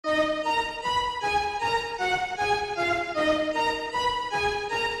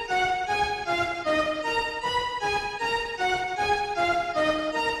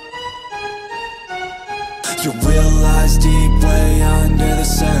will lies deep way under the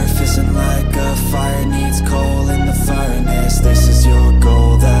surface, and like a fire needs coal in the furnace. This is your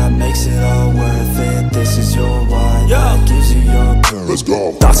goal that makes it all worth it. This is your why that gives you your purpose. Let's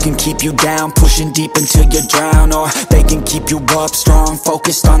go. Thoughts can keep you down, pushing deep until you drown, or they can keep you up strong,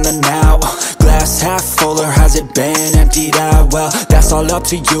 focused on the now. Glass half full, or has it been emptied out? Well, that's all up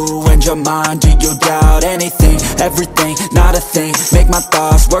to you and your mind. Do you doubt anything, everything, not a thing? Make my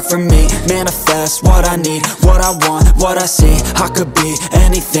thoughts work for me, manifest what I need, what I want, what I see. I could be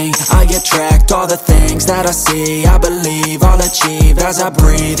anything, I attract all the things that I see. I believe I'll achieve as I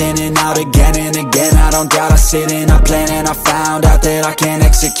breathe in and out again and again. I don't doubt, I sit and I plan, and I found out that I can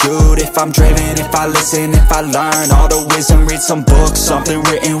execute if I'm driven, if I listen, if I learn all the wisdom. Read some books, something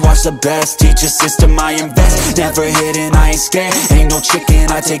written, watch the best, teach a system I invest. Never hidden, I ain't scared, ain't no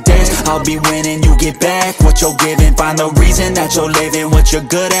chicken, I take dares. I'll be winning, you get back what you're giving. Find the reason that you're living, what you're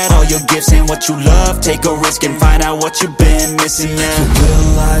good at, all your gifts and what you love. Take a risk and find out what you've been missing, yeah. Your will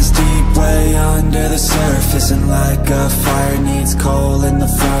lies deep way under the surface, and like a fire needs coal in the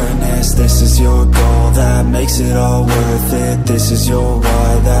furnace. This is your goal that makes it all worth it. This is your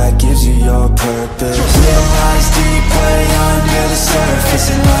why that gives you your purpose. Your will lies deep